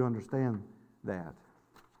hope you understand that.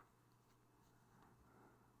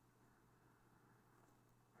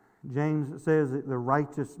 James says that the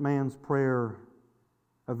righteous man's prayer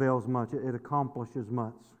avails much. It accomplishes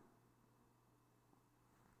much.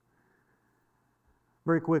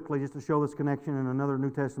 Very quickly, just to show this connection in another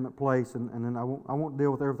New Testament place, and then I won't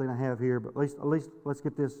deal with everything I have here, but at least let's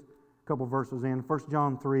get this couple verses in. 1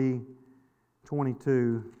 John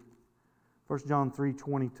 3:22. 1 John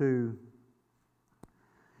 3:22.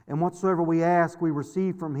 And whatsoever we ask, we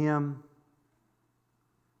receive from Him.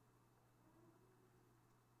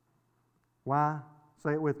 Why?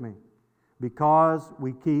 Say it with me. Because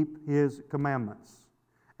we keep His commandments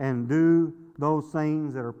and do those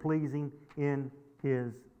things that are pleasing in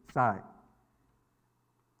His sight.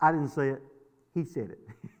 I didn't say it. He said it.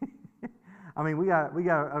 I mean, we got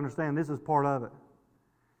to understand this is part of it.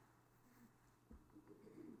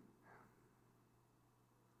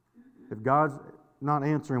 If God's not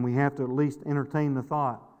answering, we have to at least entertain the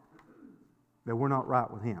thought that we're not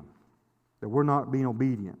right with Him, that we're not being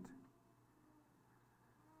obedient.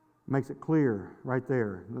 Makes it clear right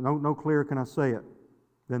there. No clearer can I say it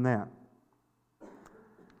than that.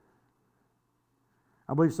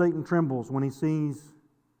 I believe Satan trembles when he sees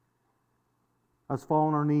us fall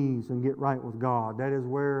on our knees and get right with God. That is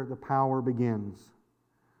where the power begins.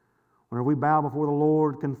 Whenever we bow before the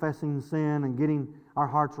Lord, confessing sin and getting our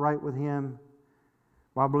hearts right with Him,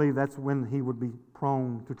 well, I believe that's when He would be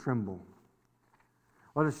prone to tremble.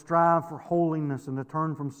 Let us strive for holiness and to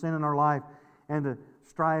turn from sin in our life and to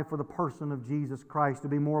strive for the person of Jesus Christ, to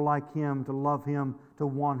be more like Him, to love Him, to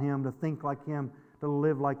want Him, to think like Him, to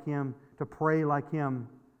live like Him, to pray like Him,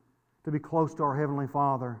 to be close to our Heavenly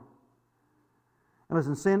Father. And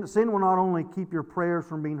listen, sin will not only keep your prayers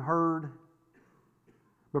from being heard,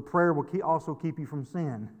 but prayer will also keep you from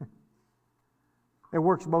sin. It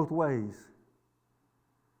works both ways.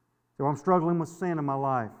 So I'm struggling with sin in my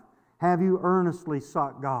life. Have you earnestly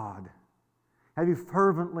sought God? Have you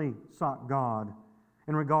fervently sought God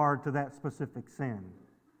in regard to that specific sin?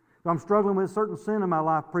 If I'm struggling with a certain sin in my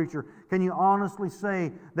life, preacher, can you honestly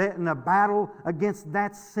say that in a battle against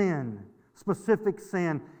that sin, specific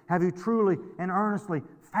sin, have you truly and earnestly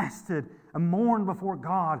fasted and mourned before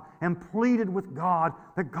God and pleaded with God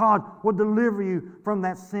that God would deliver you from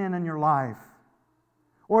that sin in your life?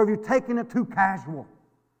 Or have you taken it too casual?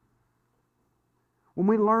 When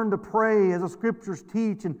we learn to pray as the Scriptures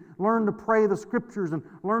teach and learn to pray the Scriptures and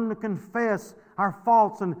learn to confess our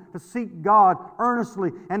faults and to seek God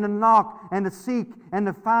earnestly and to knock and to seek and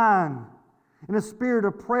to find, in a spirit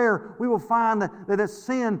of prayer, we will find that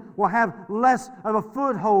sin will have less of a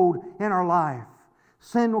foothold in our life.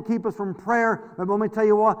 Sin will keep us from prayer, but let me tell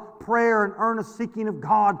you what, prayer and earnest seeking of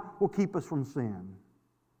God will keep us from sin.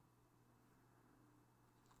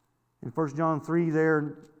 In 1 John 3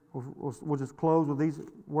 there, we'll just close with these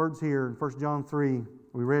words here. In 1 John 3,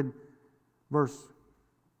 we read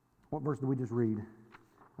what verse did we just read?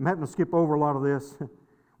 I'm having to skip over a lot of this.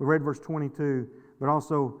 We read verse 22, but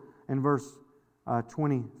also in verse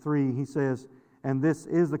 23, he says, and this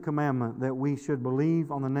is the commandment, that we should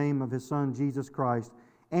believe on the name of His Son, Jesus Christ,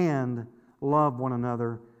 and love one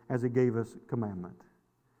another as He gave us commandment.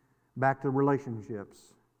 Back to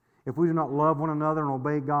relationships. If we do not love one another and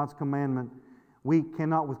obey God's commandment, we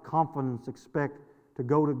cannot with confidence expect to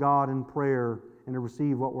go to God in prayer and to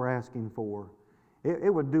receive what we're asking for.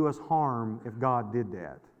 It would do us harm if God did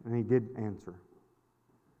that, and He did answer.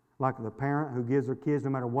 Like the parent who gives their kids no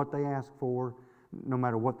matter what they ask for, no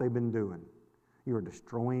matter what they've been doing. You are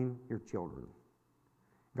destroying your children.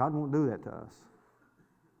 God won't do that to us.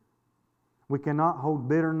 We cannot hold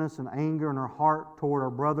bitterness and anger in our heart toward our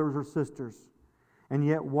brothers or sisters and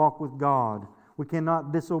yet walk with God. We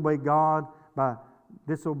cannot disobey God by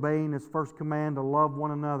disobeying His first command to love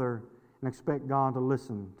one another and expect God to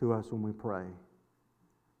listen to us when we pray.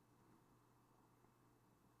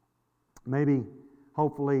 Maybe,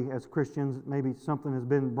 hopefully, as Christians, maybe something has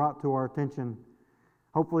been brought to our attention.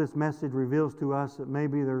 Hopefully this message reveals to us that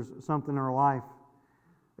maybe there's something in our life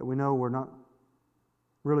that we know we're not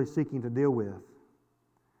really seeking to deal with.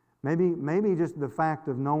 Maybe just the fact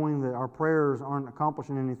of knowing that our prayers aren't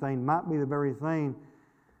accomplishing anything might be the very thing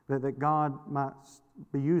that God might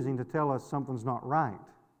be using to tell us something's not right.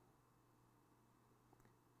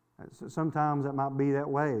 Sometimes it might be that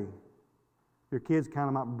way. Your kids kind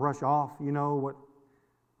of might brush off, what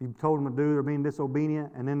you've told them to do. They're being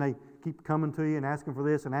disobedient, and then they keep coming to you and asking for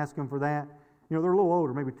this and asking for that. They're a little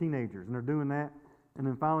older, maybe teenagers, and they're doing that. And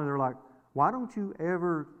then finally they're like, why don't you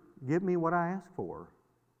ever give me what I ask for?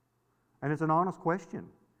 And it's an honest question.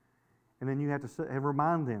 And then you have to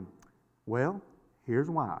remind them, well, here's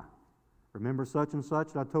why. Remember such and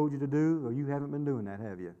such that I told you to do? Or you haven't been doing that,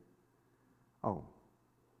 have you? Oh.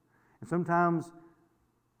 And sometimes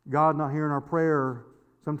God not hearing our prayer,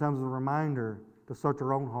 sometimes is a reminder to search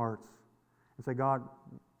our own hearts and say, God,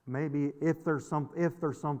 maybe if there's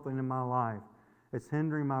something in my life that's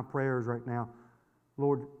hindering my prayers right now,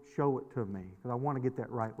 Lord, show it to me, because I want to get that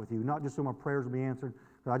right with you. Not just so my prayers will be answered,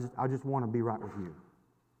 but I just want to be right with you.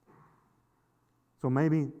 So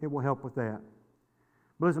maybe it will help with that.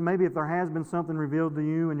 But listen, maybe if there has been something revealed to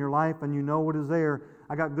you in your life and you know what is there,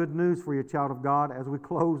 I got good news for you, child of God, as we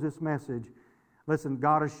close this message. Listen,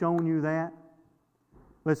 God has shown you that.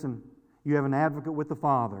 Listen, you have an advocate with the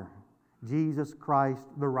Father, Jesus Christ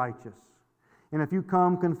the righteous. And if you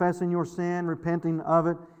come confessing your sin, repenting of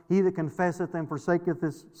it, he that confesseth and forsaketh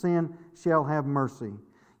his sin shall have mercy.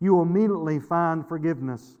 You will immediately find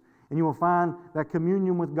forgiveness, and you will find that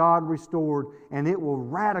communion with God restored, and it will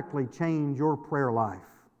radically change your prayer life.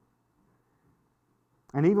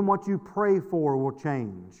 And even what you pray for will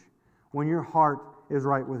change when your heart is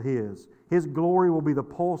right with His. His glory will be the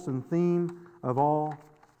pulse and theme of all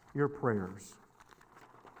your prayers.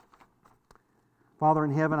 Father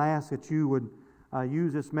in heaven, I ask that you would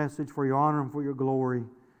use this message for your honor and for your glory.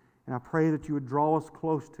 And I pray that you would draw us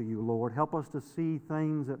close to you, Lord. Help us to see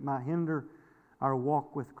things that might hinder our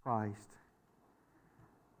walk with Christ.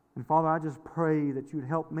 And Father, I just pray that you'd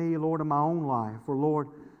help me, Lord, in my own life. For Lord,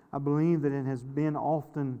 I believe that it has been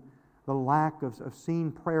often the lack of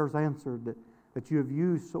seeing prayers answered that you have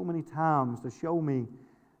used so many times to show me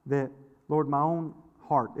that, Lord, my own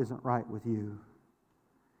heart isn't right with you.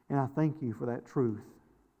 And I thank you for that truth.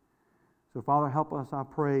 So, Father, help us, I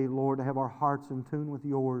pray, Lord, to have our hearts in tune with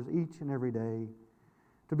yours each and every day,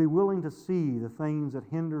 to be willing to see the things that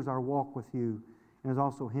hinders our walk with you and is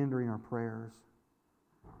also hindering our prayers.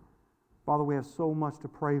 Father, we have so much to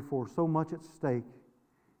pray for, so much at stake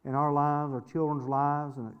in our lives, our children's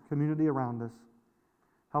lives, and the community around us.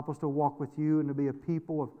 Help us to walk with you and to be a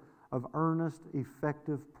people of earnest,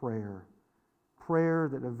 effective prayer. Prayer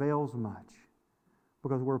that avails much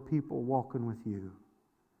because we're people walking with you.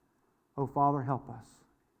 Oh, Father, help us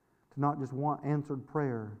to not just want answered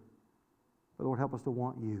prayer, but Lord, help us to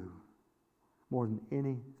want you more than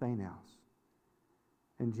anything else.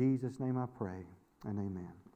 In Jesus' name I pray, and amen.